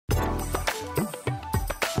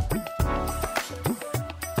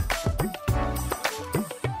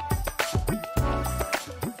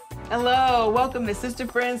Hello, welcome to Sister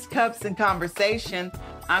Friends, Cups, and Conversation.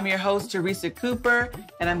 I'm your host, Teresa Cooper,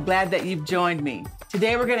 and I'm glad that you've joined me.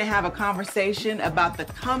 Today we're going to have a conversation about the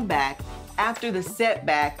comeback after the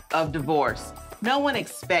setback of divorce. No one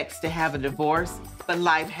expects to have a divorce, but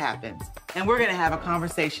life happens. And we're going to have a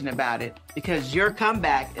conversation about it because your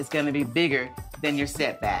comeback is going to be bigger than your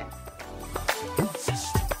setback.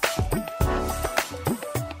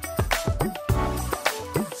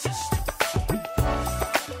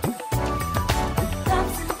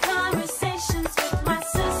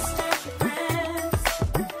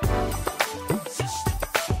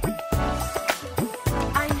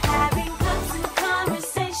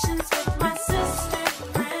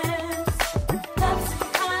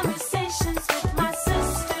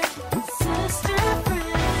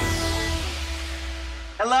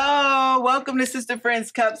 Welcome to Sister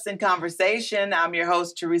Friends, Cups, and Conversation. I'm your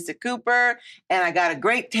host, Teresa Cooper, and I got a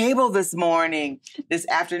great table this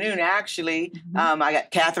afternoon, actually. I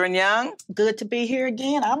got Catherine Young. Good to be here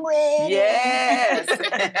again. I'm ready. Yes.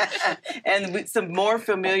 And with some more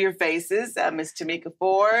familiar faces, Miss Tamika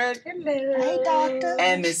Ford. Hello. Hey, doctor.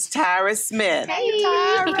 And Miss Tyra Smith. Hey,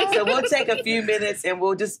 Tyra. So we'll take a few minutes and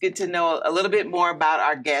we'll just get to know a little bit more about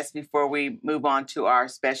our guests before we move on to our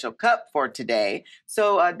special cup for today.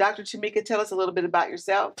 So, Dr. Tamika, tell us a little bit about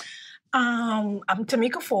yourself. I'm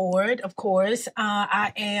Tamika Ford, of course.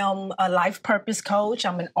 I am a life purpose coach.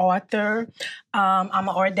 I'm an author. I'm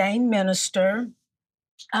an ordained minister.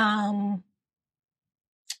 And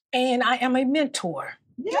I am a mentor.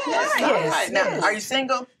 Yes. Yes. Now, are you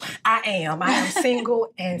single? I am. I am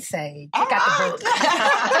single and saved. Check out the book.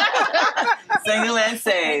 Single and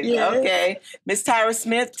saved. Yes. Okay. Miss Tyra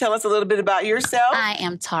Smith, tell us a little bit about yourself. I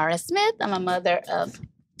am Tara Smith. I'm a mother of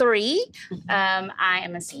 3. I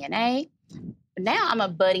am a CNA. Now I'm a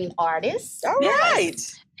budding artist. All right.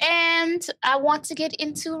 And I want to get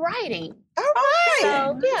into writing. All right.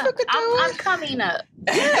 So, yeah, I'm coming up.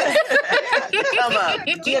 Yes. Come up.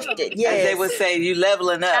 Gifted, As yes. they would say, you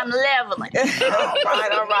leveling up. I'm leveling.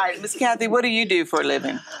 All right. Miss Kathy, what do you do for a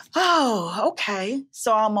living? Oh, okay.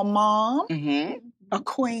 So I'm a mom, Mm-hmm. a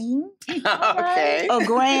queen, Okay. a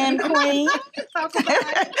grand queen.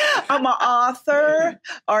 I'm an author,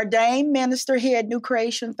 ordained minister here at New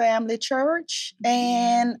Creation Family Church,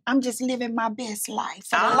 and I'm just living my best life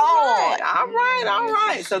for the Lord. All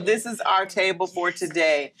right. So this is our table for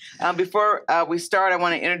today. Before we start, I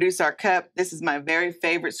want to introduce our cup. This is my very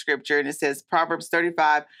favorite scripture, and it says Proverbs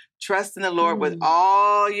 35, trust in the Lord with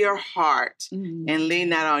all your heart and lean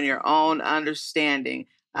not on your own understanding.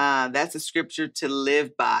 That's a scripture to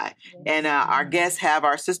live by. And our guests have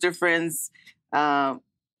our Sister Friends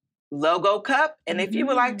logo cup. And if you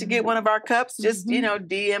would like to get one of our cups, just,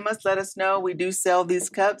 DM us, let us know. We do sell these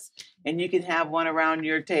cups and you can have one around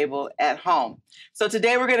your table at home. So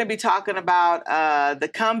today we're going to be talking about the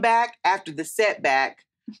comeback after the setback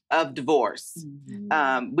of divorce.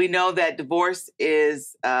 We know that divorce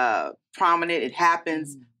is prominent. It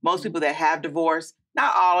happens. Most people that have divorce,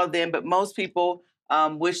 not all of them, but most people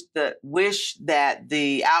wish that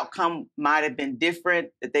the outcome might have been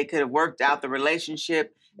different, that they could have worked out the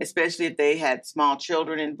relationship, especially if they had small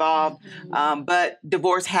children involved. But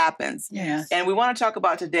divorce happens. Yes. And we want to talk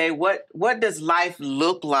about today, what does life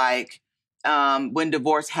look like when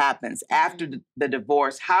divorce happens? After the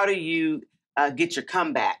divorce, how do you get your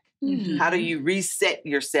comeback? How do you reset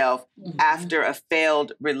yourself after a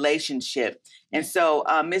failed relationship? And so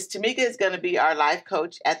Miss Tamika is going to be our life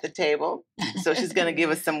coach at the table. So she's going to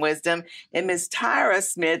give us some wisdom. And Miss Tyra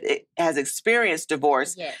Smith has experienced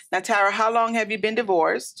divorce. Yes. Now, Tyra, how long have you been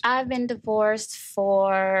divorced? I've been divorced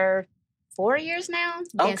for 4 years now.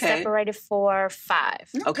 Been separated for 5.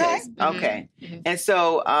 Okay. And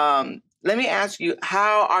so let me ask you,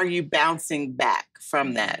 how are you bouncing back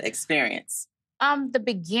from that experience? The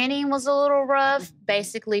beginning was a little rough,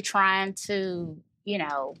 basically trying to,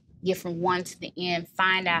 get from one to the end,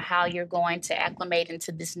 find out how you're going to acclimate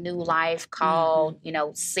into this new life called,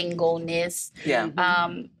 singleness. Yeah.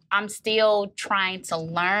 I'm still trying to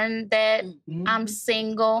learn that I'm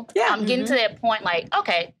single. Yeah. I'm getting to that point like,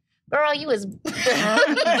 okay, girl, you was you free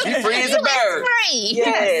as a bird. Free.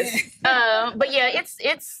 Yes. But yeah,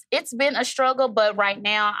 it's been a struggle, but right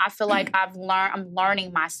now I feel like I'm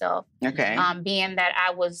learning myself. Okay. Being that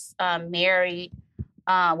I was married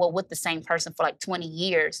with the same person for like 20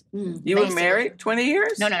 years. You were married 20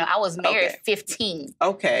 years? No. I was married 15.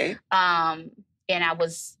 Okay. And I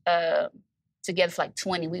was together for like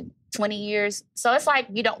 20 years. So it's like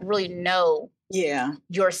you don't really know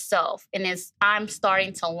yourself. And I'm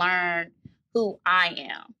starting to learn who I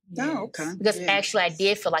am. Oh, okay. Because actually I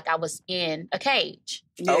did feel like I was in a cage.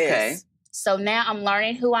 Okay. So now I'm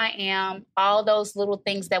learning who I am. All those little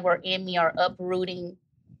things that were in me are uprooting.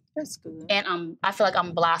 That's good. And I feel like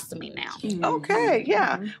I'm blossoming now. Okay,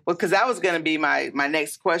 yeah. Well, because that was going to be my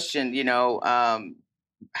next question.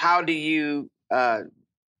 How do you,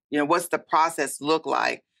 what's the process look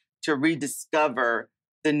like to rediscover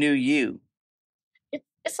the new you?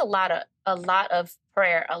 It's a lot of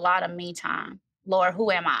prayer, a lot of me time. Lord, who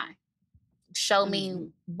am I? Show me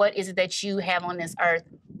what is it that you have on this earth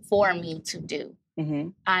for me to do.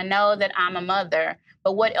 I know that I'm a mother,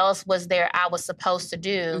 but what else was there I was supposed to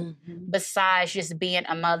do besides just being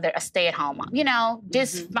a mother, a stay-at-home mom?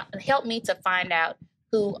 Just help me to find out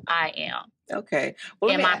who I am. Okay.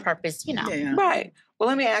 And my purpose, Yeah. Right. Well,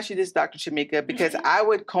 let me ask you this, Dr. Shamika, because I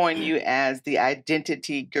would coin you as the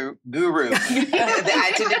identity guru.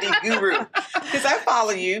 The identity guru. Because I follow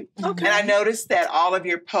you. Okay. And I noticed that all of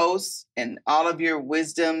your posts and all of your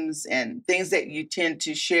wisdoms and things that you tend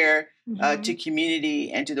to share to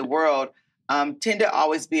community and to the world tend to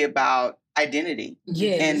always be about identity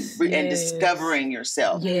and discovering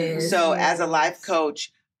yourself. So as a life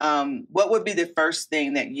coach, what would be the first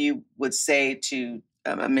thing that you would say to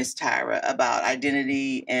Miss Tyra about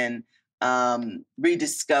identity and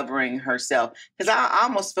rediscovering herself? Because I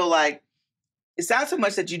almost feel like it's not so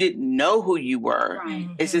much that you didn't know who you were. Right.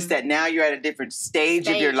 It's just that now you're at a different stage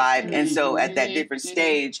of your life. And so at that different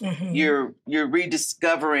stage, you're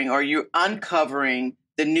rediscovering or you're uncovering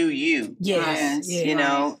the new you. Yes.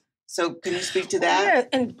 So can you speak to that?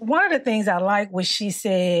 Yeah, and one of the things I like was she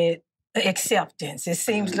said, acceptance. It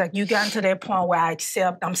seems like you got to that point where I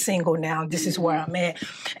accept I'm single now. This is where I'm at.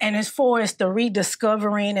 And as far as the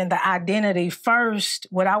rediscovering and the identity, first,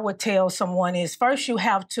 what I would tell someone is first you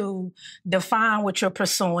have to define what you're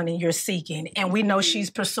pursuing and you're seeking. And we know she's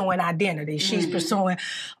pursuing identity. She's pursuing,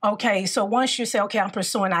 okay, so once you say, okay, I'm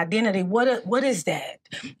pursuing identity, what is that?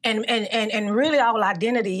 And really all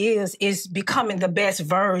identity is becoming the best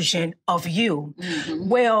version of you.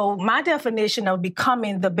 Well, my definition of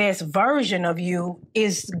becoming the best version of you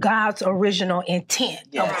is God's original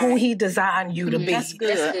intent of who he designed you to be. That's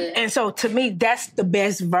good. And so to me, that's the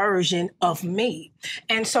best version of me.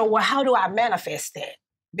 And so, well, how do I manifest that?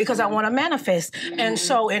 Because I want to manifest. And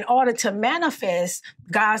so in order to manifest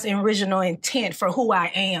God's original intent for who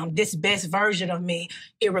I am, this best version of me,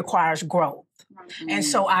 it requires growth. And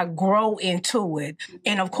so I grow into it.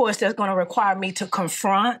 And of course, that's going to require me to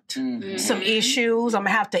confront some issues. I'm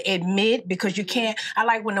going to have to admit, because you can't, I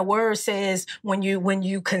like when the word says, when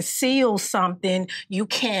you conceal something, you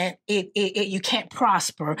can't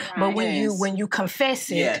prosper. Right. But when you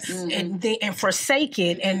confess it and forsake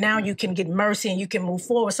it, and now you can get mercy and you can move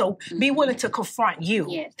forward. So be willing to confront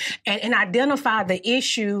you and identify the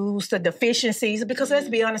issues, the deficiencies, because let's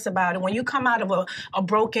be honest about it. When you come out of a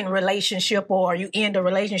broken relationship or you end a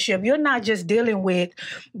relationship, you're not just dealing with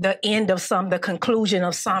the end of the conclusion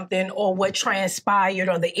of something or what transpired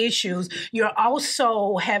or the issues. You're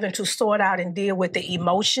also having to sort out and deal with the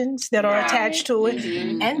emotions that are attached to it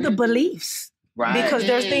and the beliefs. Right. Because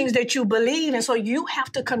there's things that you believe, and so you have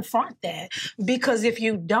to confront that. Because if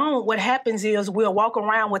you don't, what happens is we'll walk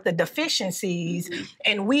around with the deficiencies,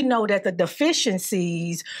 and we know that the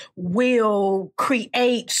deficiencies will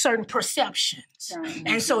create certain perceptions. Right.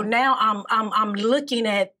 And so now I'm looking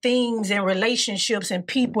at things and relationships and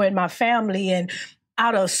people in my family and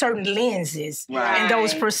out of certain lenses. Right. And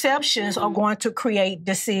those perceptions are going to create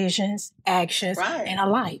decisions, actions, and a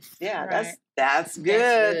life. Yeah, That's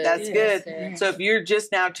good. That's good. So if you're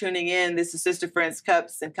just now tuning in, this is Sister Friends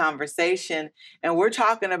Cups and Conversation, and we're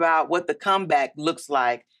talking about what the comeback looks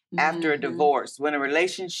like after a divorce. When a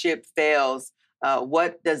relationship fails,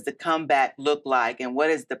 what does the comeback look like, and what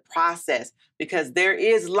is the process? Because there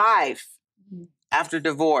is life after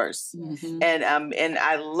divorce. And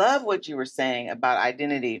I love what you were saying about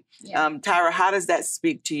identity. Tyra, how does that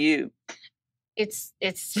speak to you? It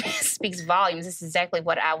speaks volumes. This is exactly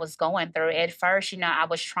what I was going through. At first, I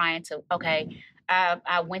was trying to,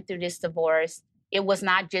 I went through this divorce. It was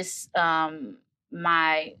not just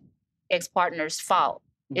my ex-partner's fault.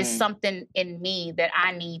 It's something in me that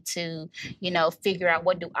I need to, figure out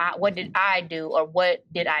what did I do or what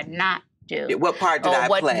did I not do? What part did I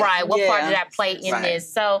play? Right, what part did I play in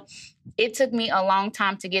this? So it took me a long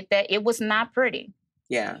time to get that. It was not pretty.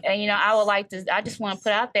 Yeah. And, I just want to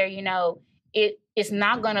put out there, it's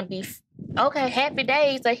not going to be, happy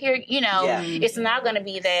days are here, it's not going to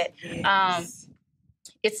be that.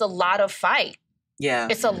 It's a lot of fight. Yeah.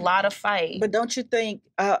 It's a lot of fight. But don't you think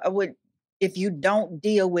if you don't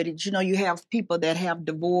deal with it, you have people that have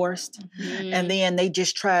divorced and then they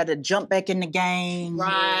just try to jump back in the game.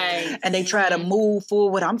 Right. And they try to move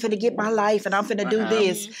forward. I'm finna get my life and I'm finna do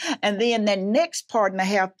this. And then that next partner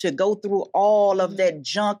have to go through all of that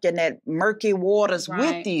junk and that murky waters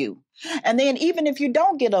with you. And then even if you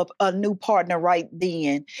don't get a new partner right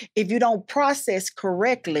then, if you don't process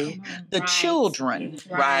correctly, the children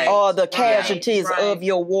are the casualties of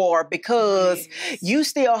your war, because you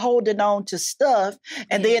still holding on to stuff,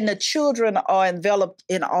 and then the children are enveloped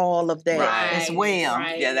in all of that as well.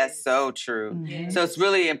 Yeah, that's so true. So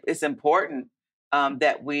it's important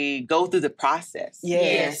that we go through the process.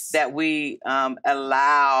 Yes. That we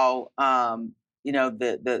allow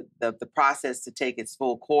the process to take its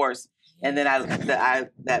full course. And then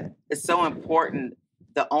that it's so important,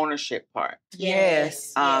 the ownership part.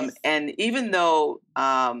 Yes. And even though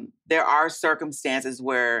there are circumstances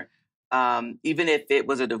where even if it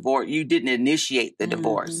was a divorce, you didn't initiate the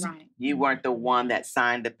divorce. You weren't the one that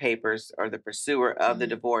signed the papers or the pursuer of the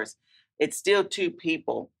divorce. It's still two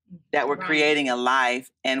people that were creating a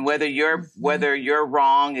life, and whether your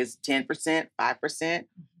wrong is 10%, 5%,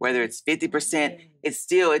 whether it's 50%,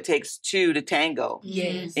 it takes two to tango.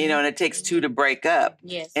 Yes. And it takes two to break up.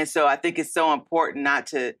 Yes. And so I think it's so important not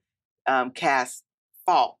to cast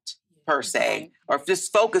fault per se, or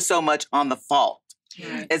just focus so much on the fault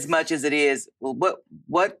as much as it is, well,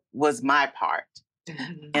 what was my part?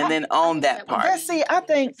 And then own that part. I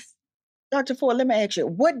think, Dr. Ford, let me ask you,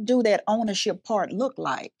 what do that ownership part look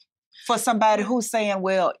like for somebody who's saying,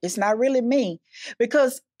 well, it's not really me?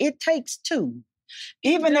 Because it takes two.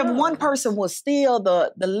 Even if one person was still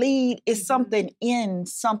the lead, it's something in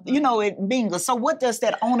something, it being. So what does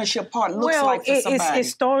that ownership part look like for somebody? It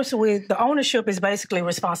starts with, the ownership is basically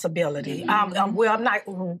responsibility.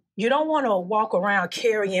 You don't want to walk around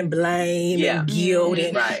carrying blame and guilt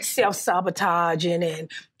and self-sabotaging.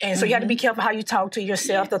 And so you have to be careful how you talk to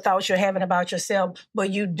yourself, the thoughts you're having about yourself. But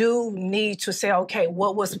you do need to say, okay,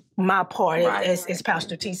 what was my part? As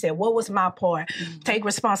Pastor T said, what was my part? Take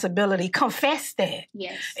responsibility. Confess that.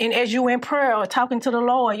 Yes. And as you in prayer or talking to the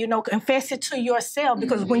Lord, confess it to yourself.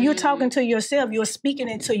 Because when you're talking to yourself, you're speaking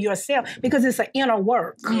it to yourself, because it's an inner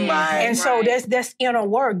work. And so that's inner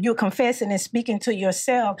work. You're confessing and speaking to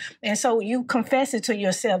yourself. And so you confess it to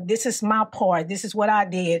yourself. This is my part. This is what I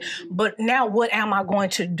did. But now what am I going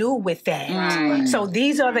to do with that? So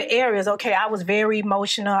these are the areas. Okay, I was very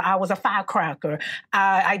emotional. I was a firecracker.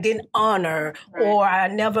 I didn't honor, or I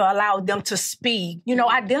never allowed them to speak.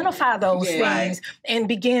 Identify those things and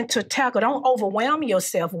begin to tackle. Don't overwhelm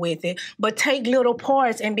yourself with it, but take little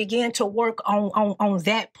parts and begin to work on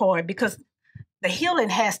that part, because the healing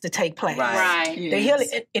has to take place. The healing,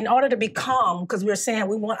 in order to become, because we're saying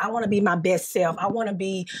I want to be my best self. I want to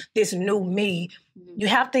be this new me. You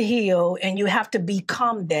have to heal and you have to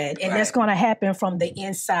become that. And that's going to happen from the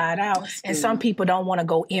inside out. And some people don't want to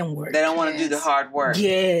go inward. They don't want to do the hard work.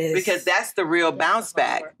 Yes. Because that's the real bounce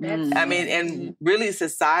back. I mean, and really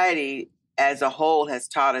society as a whole has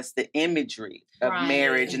taught us the imagery of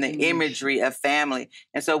marriage and the imagery of family.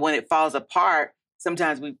 And so when it falls apart,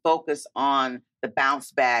 sometimes we focus on the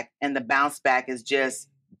bounce back, and the bounce back is just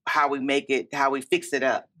how we make it, how we fix it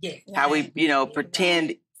up, how we,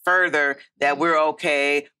 pretend further that we're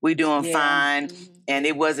okay, we're doing fine, and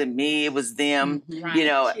it wasn't me, it was them,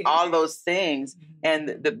 all those things.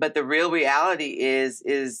 And but the real reality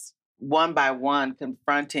is one by one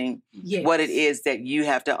confronting what it is that you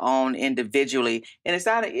have to own individually, and it's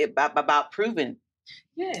not about proving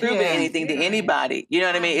anything to anybody. You know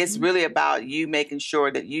what I mean? It's really about you making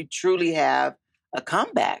sure that you truly have a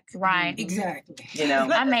comeback. Right. Exactly.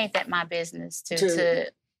 I made that my business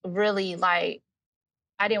to really, I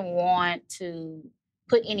didn't want to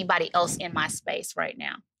put anybody else in my space right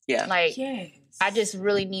now. Yeah. I just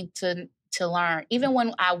really need to learn. Even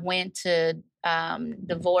when I went to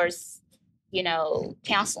divorce,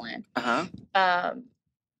 counseling,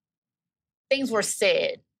 things were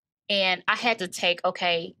said. And I had to take,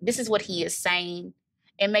 okay, this is what he is saying,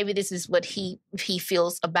 and maybe this is what he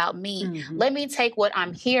feels about me. Let me take what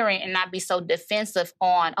I'm hearing and not be so defensive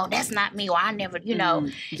on, oh, that's not me, or I never,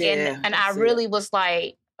 And I really was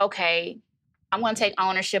like, okay, I'm going to take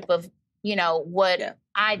ownership of, what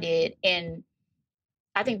I did. And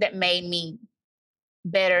I think that made me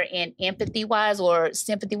better in empathy-wise or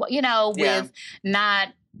sympathy-wise, with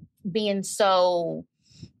not being so,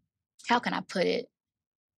 how can I put it?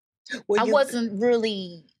 I wasn't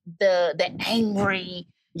really the angry,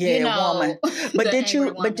 woman. But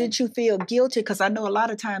did you feel guilty? Because I know a lot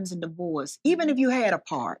of times in divorce, even if you had a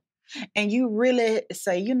part and you really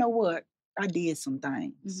say, you know what, I did some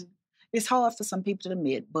things. It's hard for some people to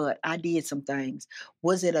admit, but I did some things.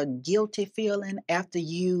 Was it a guilty feeling after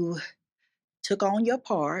you took on your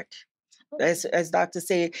part? As Doctor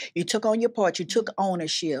said, you took on your part, you took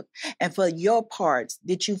ownership. And for your parts,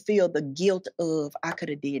 did you feel the guilt of, I could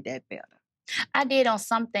have did that better? I did on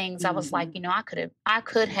some things. I was like, I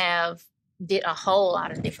could have did a whole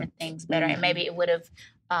lot of different things better, and maybe it would have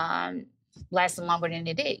lasted longer than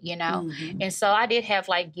it did, And so I did have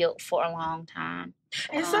like guilt for a long time.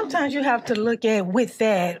 And sometimes you have to look at, with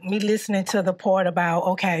that, me listening to the part about,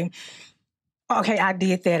 okay, I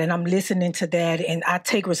did that, and I'm listening to that, and I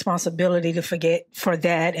take responsibility to forget for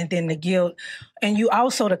that, and then the guilt. And you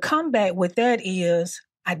also, the comeback with that is,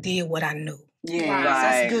 I did what I knew. Yeah, Right.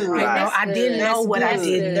 that's good. You know, I didn't know what I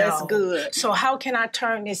didn't know. That's good. So how can I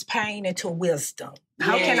turn this pain into wisdom?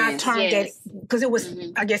 How can I turn that? Because it was,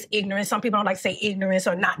 I guess, ignorance. Some people don't like to say ignorance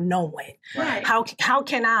or not knowing. Right. How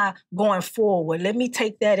can I, going forward, let me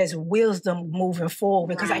take that as wisdom moving forward,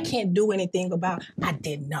 because I can't do anything about I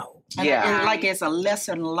didn't know. And like it's a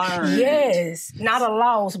lesson learned. Yes, not a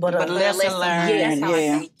loss, but a lesson learned. That's how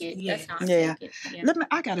I take it. That's how I take it. Yeah.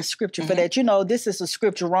 I got a scripture for that. This is a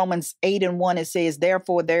scripture, Romans 8:1. It says,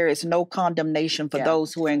 therefore, there is no condemnation for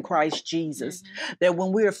those who are in Christ Jesus. That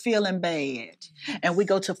when we're feeling bad and we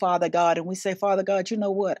go to Father God and we say, Father God, you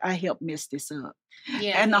know what? I helped mess this up.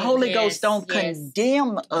 Yeah, and the Holy Ghost don't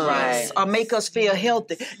condemn us or make us feel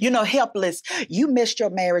helpless. You messed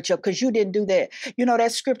your marriage up because you didn't do that.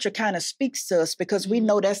 That scripture kind of speaks to us because we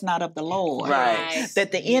know that's not of the Lord. Right.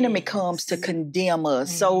 That the enemy comes to condemn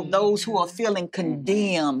us. So those who are feeling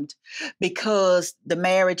condemned because the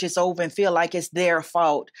marriage is over and feel like it's their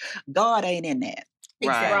fault, God ain't in that.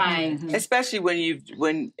 Right. Especially when you've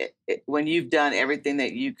done everything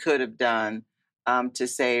that you could have done to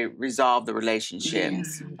say resolve the relationship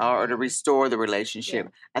or to restore the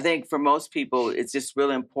relationship. I think for most people, it's just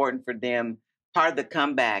really important for them. Part of the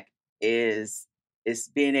comeback is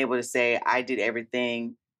being able to say, I did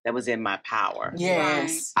everything that was in my power.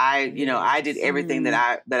 Yes. I did everything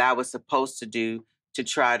that I was supposed to do to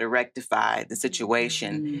try to rectify the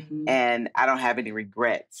situation, and I don't have any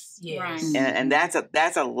regrets. And that's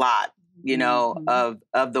a lot.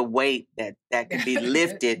 Of the weight that can be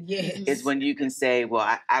lifted is when you can say, well,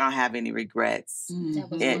 I don't have any regrets.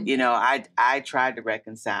 And, I tried to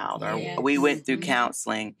reconcile, or we went through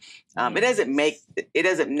counseling. It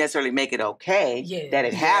doesn't necessarily make it okay that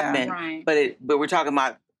it happened, but we're talking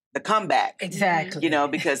about the comeback. Exactly.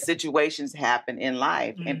 Because situations happen in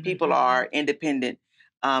life and people are independent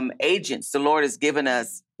agents. The Lord has given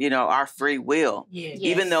us, our free will,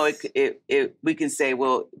 even though we can say,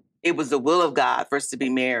 well, it was the will of God for us to be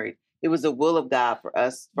married. It was the will of God for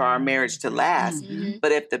our marriage to last.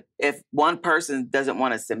 But if one person doesn't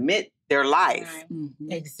want to submit their life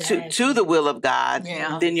to the will of God,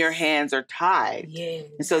 then your hands are tied.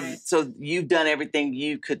 And so you've done everything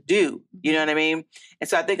you could do. You know what I mean? And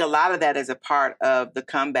so I think a lot of that is a part of the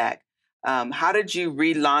comeback. How did you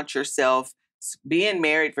relaunch yourself? Being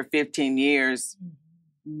married for 15 years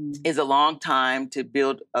is a long time to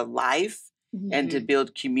build a life and to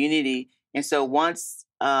build community. And so once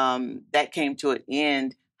that came to an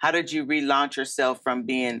end, how did you relaunch yourself from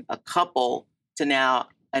being a couple to now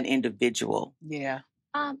an individual? I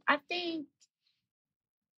guess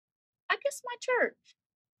my church.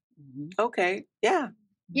 Okay. Yeah.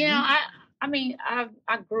 I feel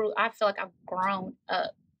like I've grown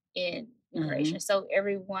up in immigration. So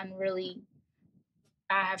everyone really,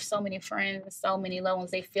 I have so many friends, so many loved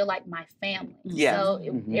ones, they feel like my family. Yeah. So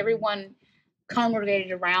everyone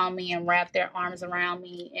congregated around me and wrapped their arms around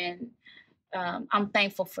me, and I'm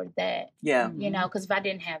thankful for that. Yeah. Because if I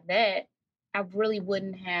didn't have that, I really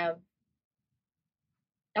wouldn't have.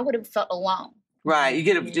 I would have felt alone. Right. You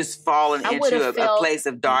could have just fallen into a place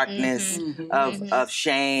of darkness, of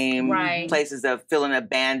shame, places of feeling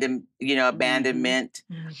abandonment.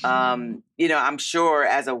 I'm sure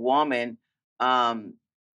as a woman,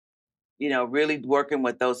 really working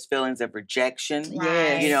with those feelings of rejection.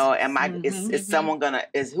 Is someone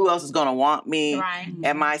who else is gonna want me? Right.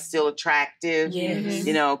 Am I still attractive?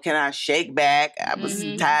 Can I shake back? I was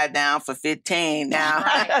tied down for 15. Now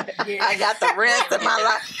I got the rest of my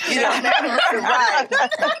life. Right.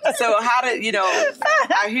 So how did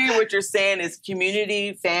I hear what you're saying is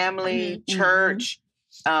community, family, church.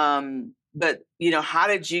 But how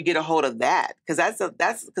did you get a hold of that? Because that's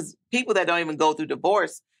because people that don't even go through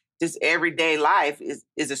divorce, just everyday life is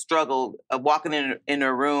a struggle of walking in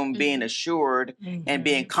a room, being assured and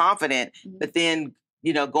being confident, but then,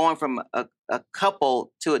 going from a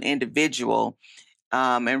couple to an individual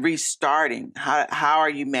and restarting. How are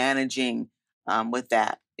you managing with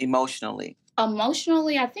that emotionally?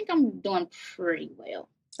 Emotionally, I think I'm doing pretty well.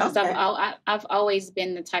 Okay. I've always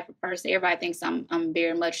been the type of person. Everybody thinks I'm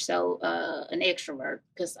very much so an extrovert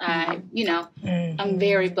because I'm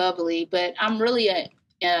very bubbly, but I'm really a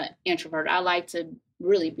introvert. I like to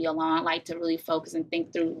really be alone. I like to really focus and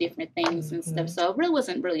think through different things and stuff. So it really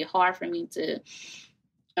wasn't really hard for me to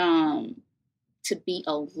be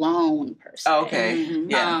alone per se. Okay.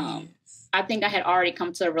 Yeah. I think I had already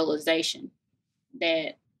come to a realization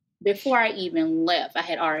that before I even left, I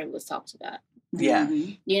had already was talked about. Yeah.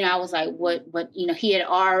 I was like, what, he had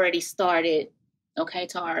already started, okay,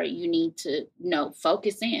 Tara, you need to,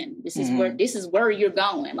 focus in. This is where you're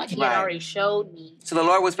going. Like he had already showed me. So the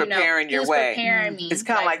Lord was preparing your way. Preparing me. It's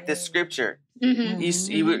kind of like the scripture.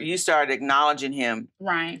 You started acknowledging him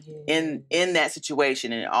in that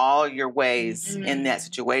situation, in all your ways in that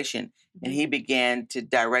situation. And he began to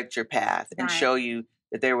direct your path and show you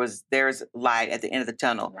that there's light at the end of the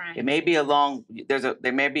tunnel. Right. It may be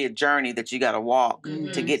there may be a journey that you got to walk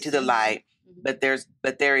to get to the light, but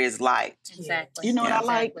there is light. Exactly. You know what I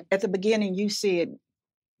like? At the beginning, you said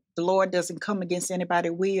the Lord doesn't come against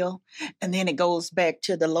anybody's will. And then it goes back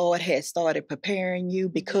to the Lord had started preparing you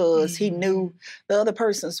because he knew the other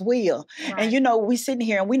person's will. Right. And, we sitting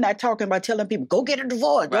here and we're not talking about telling people, go get a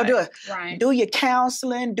divorce. Go do it. Right. Do your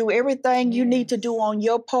counseling. Do everything you need to do on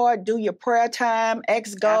your part. Do your prayer time.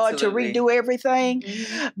 Ask God to redo everything.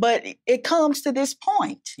 But it comes to this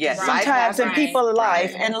point. Yes. Sometimes in people's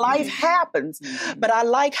life. And life happens. But I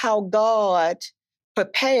like how God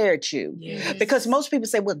prepared you. Yes. Because most people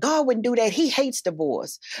say, well, God wouldn't do that. He hates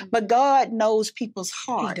divorce. But God knows people's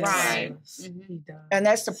hearts. Right. And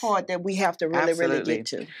that's the part that we have to really get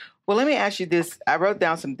to. Well, let me ask you this. I wrote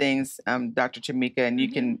down some things, Dr. Tamika, and you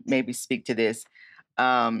can maybe speak to this.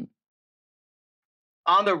 On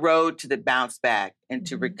the road to the bounce back and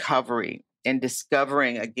to recovery and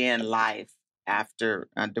discovering again life after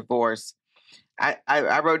divorce,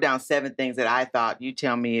 I wrote down 7 things that I thought. You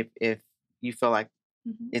tell me if you feel like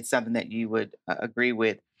it's something that you would agree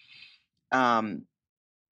with. That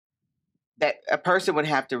a person would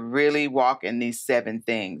have to really walk in these 7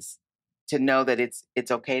 things to know that it's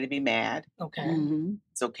okay to be mad. Okay.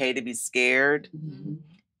 It's okay to be scared.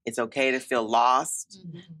 It's okay to feel lost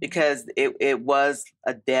because it was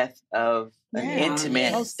a death of an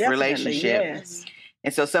intimate relationship. Yes.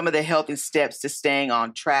 And so some of the healthy steps to staying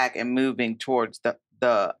on track and moving towards the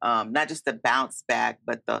not just the bounce back,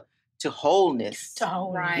 but to wholeness,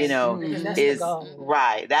 Right. is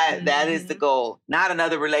right. That is the goal, not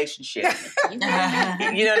another relationship. You know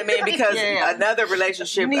what I mean? Because another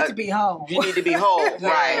relationship, you need to be whole. You need to be whole,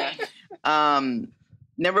 right?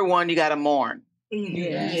 Number 1, you got to mourn.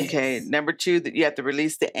 Yes. Okay. Number 2, that you have to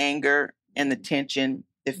release the anger and the tension,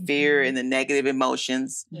 the fear and the negative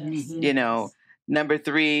emotions. Yes. Number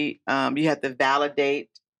 3, you have to validate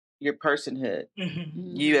your personhood,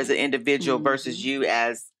 you as an individual versus you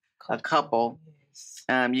as a couple.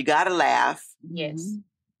 You got to laugh. Yes.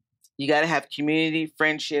 You got to have community,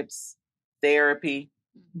 friendships, therapy.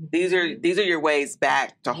 These are your ways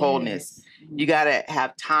back to wholeness. You got to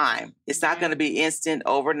have time. It's not going to be instant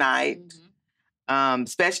overnight.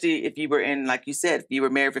 Especially if you were like you said, if you were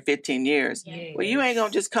married for 15 years. Yes. Well, you ain't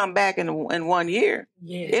going to just come back in 1 year.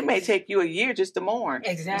 Yes. It may take you a year just to mourn.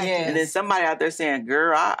 Exactly. Yes. And then somebody out there saying,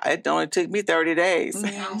 girl, it only took me 30 days.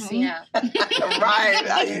 Yeah. Right.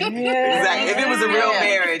 Exactly. If it was a real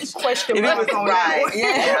marriage. Question if it was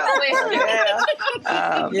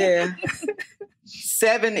right.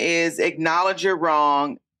 7 is acknowledge you're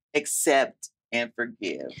wrong, accept and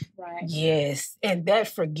forgive. Right. Yes, and that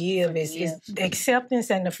forgive is the acceptance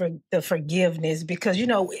and the forgiveness, because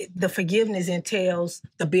the forgiveness entails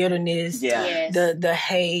the bitterness, the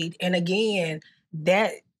hate, and again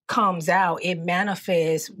that comes out. It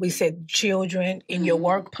manifests. We said children in your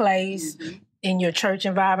workplace. In your church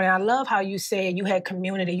environment. And I love how you said you had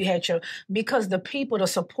community, you had because the people, the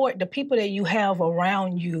support, the people that you have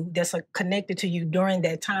around you that's connected to you during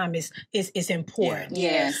that time is important.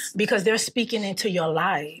 Yes. Because they're speaking into your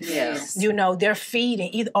life. Yes. They're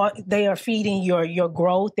feeding, they are feeding your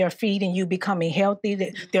growth, they're feeding you becoming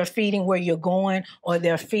healthy, they're feeding where you're going, or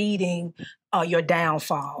they're feeding your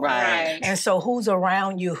downfall. Right. And so who's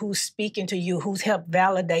around you, who's speaking to you, who's helped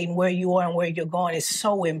validating where you are and where you're going is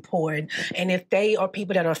so important. And if they are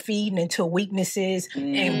people that are feeding into weaknesses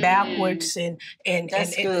and backwards and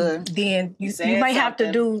then you might have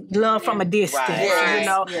to do love from a distance. Right.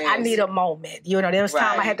 I need a moment. There was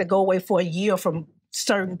time I had to go away for a year from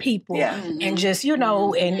certain people and just,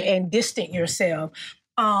 and distant yourself.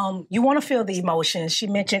 you want to feel the emotions. She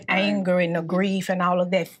mentioned anger and the grief and all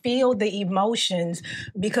of that. Feel the emotions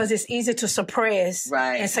because it's easy to suppress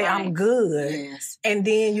and say, I'm good. Yes. And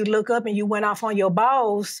then you look up and you went off on your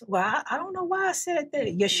boss. Well, I don't know why I said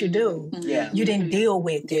that. Yes, you do. Yeah. You didn't deal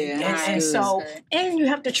with it. Yeah. And so, and you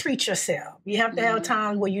have to treat yourself. You have to have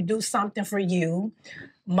times where you do something for you.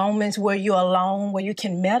 Moments where you're alone, where you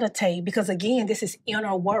can meditate, because again, this is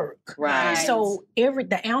inner work. Right. So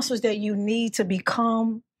the answers that you need to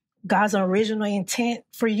become God's original intent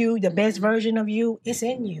for you, the best version of you, is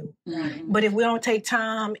in you. Mm-hmm. But if we don't take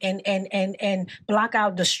time and block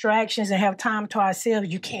out distractions and have time to ourselves,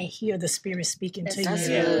 you can't hear the Spirit speaking to you. That's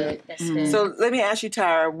good. That's good. So let me ask you,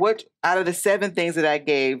 Tyra, what out of the 7 things that I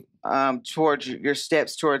gave towards your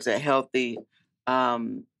steps towards a healthy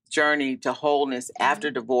journey to wholeness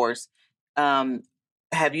after divorce,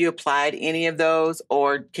 have you applied any of those,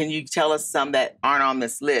 or can you tell us some that aren't on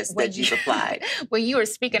this list that you've applied? When you were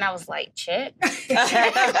speaking, I was like, check. Okay. Okay,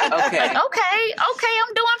 I'm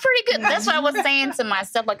doing pretty good. That's what I was saying to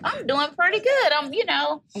myself, like, I'm doing pretty good. I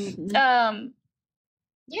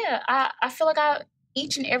feel like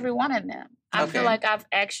each and every one of them, I feel like I've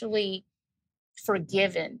actually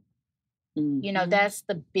forgiven. You know, that's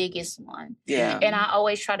the biggest one. Yeah. And I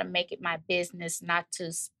always try to make it my business not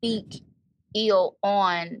to speak ill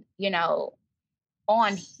on him.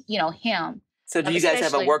 So do you guys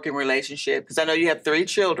have a working relationship? Because I know you have 3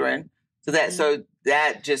 children. So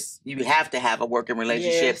that just, you have to have a working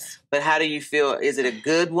relationship. Yes. But how do you feel? Is it a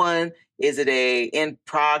good one? Is it in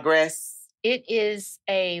progress? It is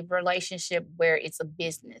a relationship where it's a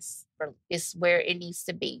business. It's where it needs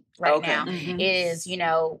to be right now. Mm-hmm. It is,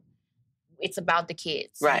 it's about the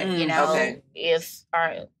kids. Right.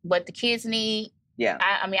 What the kids need. Yeah.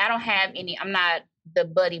 I don't have any, I'm not the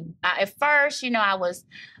buddy. At first, I was,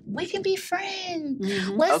 we can be friends.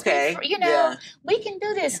 Mm-hmm. Let's be we can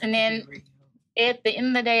do this. And then at the end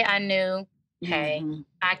of the day, I knew, hey,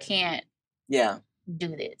 I can't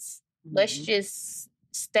do this. Let's just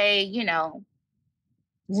stay,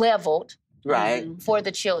 leveled for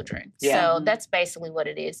the children. Yeah. So that's basically what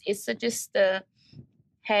it is. It's just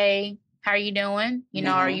hey, how are you doing?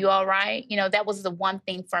 Are you all right? That was the one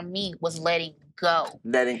thing for me, was letting go.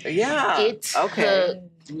 It took for...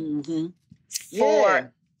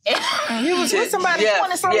 You was with somebody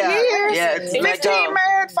 20-some years. Yeah, 15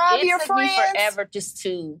 married, 5-year friends. It took me forever just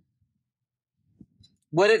to...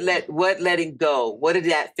 What letting go? What did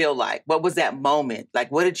that feel like? What was that moment?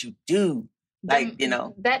 Like, what did you do?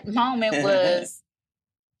 That moment was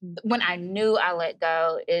when I knew I let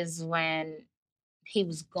go, is when he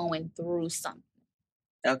was going through something.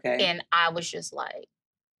 Okay. And I was just like,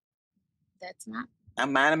 that's not...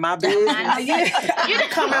 I'm minding my business. You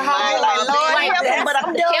coming home like, Lord help him, but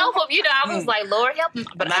I'm done. Help him. I was like, Lord help him,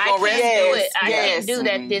 but I can't do it. I can't do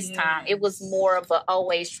that this time. It was more of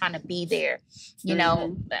always trying to be there.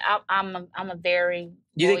 I'm a very...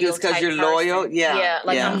 You think it's because you're loyal? Yeah.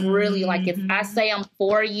 Yeah. I'm really if I say I'm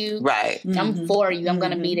for you, right? I'm for you. I'm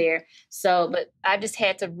going to be there. So, but I just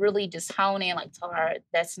had to really just hone in, Tara,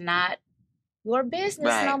 that's not your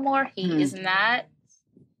business no more. He is not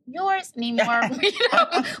yours anymore.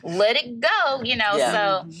 Let it go.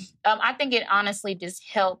 So I think it honestly just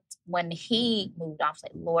helped when he moved off.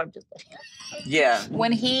 Like, Lord, just let him. Yeah.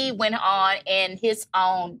 When he went on in his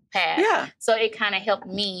own path. Yeah. So it kind of helped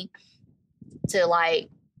me to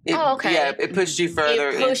it pushed you further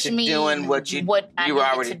into doing what you were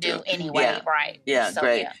already doing anyway, right? Yeah, so,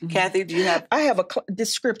 great. Yeah. Kathy, do you have? I have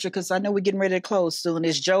this scripture because I know we're getting ready to close soon.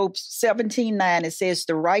 It's Job 17:9. It says,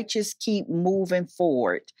 "The righteous keep moving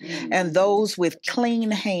forward, and those with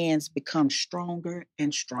clean hands become stronger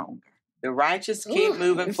and stronger." The righteous keep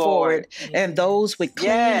moving forward. And those with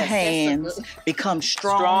clean hands become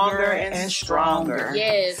stronger and stronger.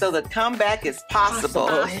 Yes. So the comeback is possible.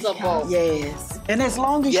 Yes. And as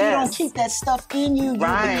long as you don't keep that stuff in you, you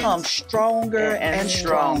become stronger and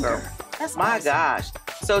stronger. That's my gosh.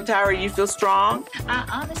 So Tyra, you feel strong? I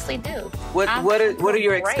honestly do. What are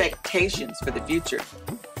your expectations for the future?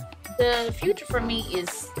 The future for me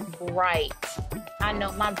is bright. I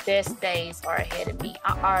know my best days are ahead of me.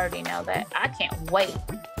 I already know that. I can't wait.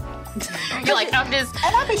 You're like, I'm just...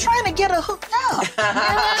 And I be trying to get her hooked up.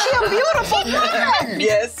 She a beautiful woman.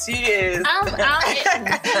 Yes, she is.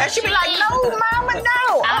 And she be like, no, mama,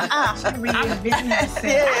 no. I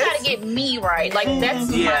gotta get me right. That's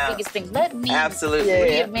my biggest thing. Let me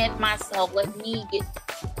reinvent myself. Let me get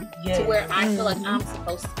to where I feel like I'm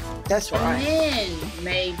supposed to be. That's right. And then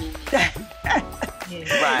maybe...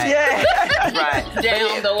 Right. Right.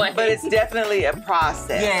 down the way. But it's definitely a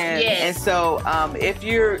process. Yes. And so if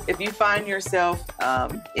you find yourself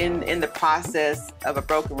in the process of a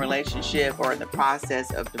broken relationship or in the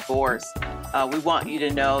process of divorce, we want you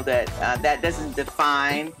to know that that doesn't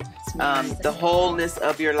define the wholeness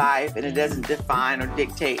of your life, and it doesn't define or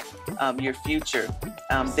dictate your future.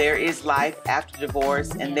 There is life after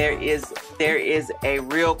divorce, and there is a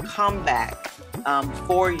real comeback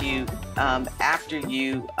for you after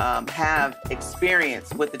you have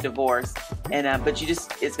experience with the divorce. And but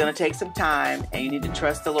it's going to take some time, and you need to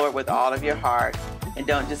trust the Lord with all of your heart, and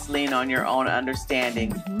don't just lean on your own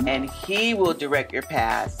understanding. And He will direct your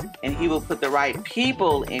path, and He will put the right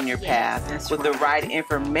people in your path with the right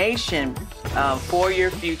information for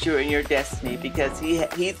your future and your destiny, because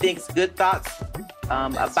He thinks good thoughts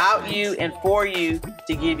about you and for you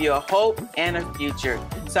to give you a hope and a future.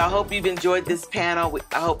 So I hope you've enjoyed this panel.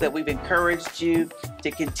 I hope that we've encouraged you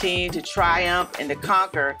to continue to triumph and to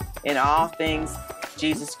conquer in all things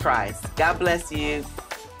Jesus Christ. God bless you.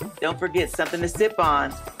 Don't forget, Something to Sip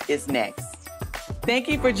On is next. Thank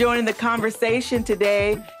you for joining the conversation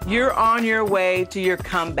today. You're on your way to your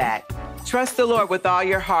comeback. Trust the Lord with all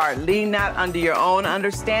your heart. Lean not unto your own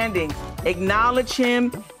understanding. Acknowledge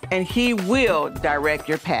Him, and He will direct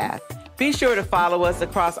your path. Be sure to follow us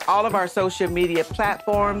across all of our social media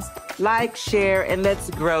platforms. Like, share, and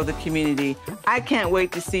let's grow the community. I can't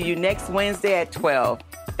wait to see you next Wednesday at 12.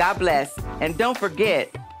 God bless. And don't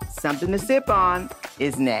forget, Something to Sip On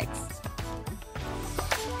is next.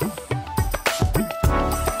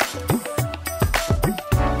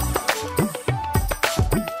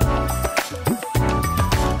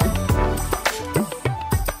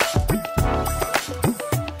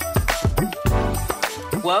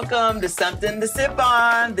 Welcome to Something to Sip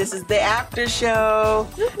On. This is the after show.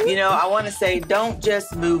 You know, I want to say, don't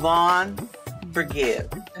just move on, forgive.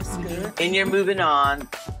 That's good. And you're moving on,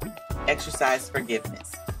 exercise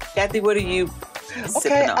forgiveness. Kathy, what are you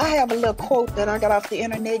sipping on? I have a little quote that I got off the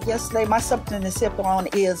internet yesterday. My Something to Sip On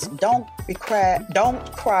is, don't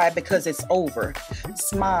cry because it's over.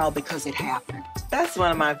 Smile because it happened. That's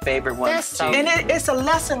one of my favorite ones, That's too. so And it's a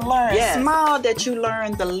lesson learned. Yes. Smile that you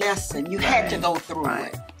learned the lesson. You had to go through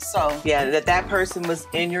it. So Yeah, that person was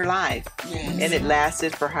in your life. Yes. And it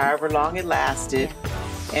lasted for however long it lasted.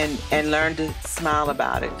 And learn to smile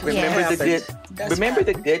about it. Remember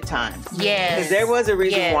the good times. Yes. Because there was a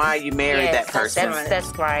reason why you married that person.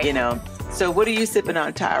 That's right. You know. So what are you sipping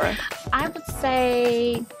on, Tyra? I would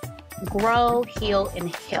say grow, heal,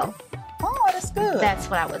 and help. oh, that's good. That's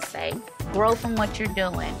what I would say. Grow from what you're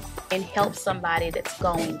doing and help somebody that's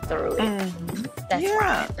going through it. That's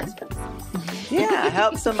right. That's what Yeah,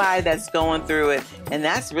 help somebody that's going through it. And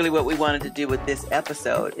that's really what we wanted to do with this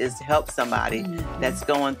episode, is to help somebody that's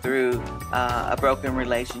going through a broken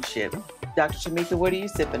relationship. Dr. Shamika, what are you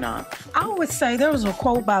sipping on? I would say there was a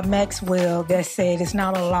quote by Maxwell that said, it's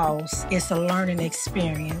not a loss, it's a learning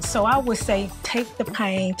experience. So I would say take the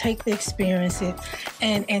pain, take the experience,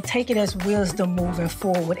 and take it as wisdom moving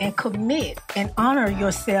forward, and commit and honor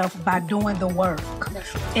yourself by doing the work,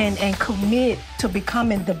 and commit to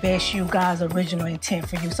becoming the best you, God's original intent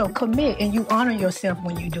for you. So commit, and you honor yourself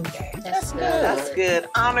when you do that. That's good. That's good.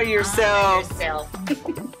 Honor yourself. Honor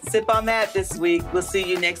yourself. Sip on that this week. We'll see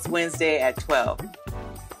you next Wednesday at 12.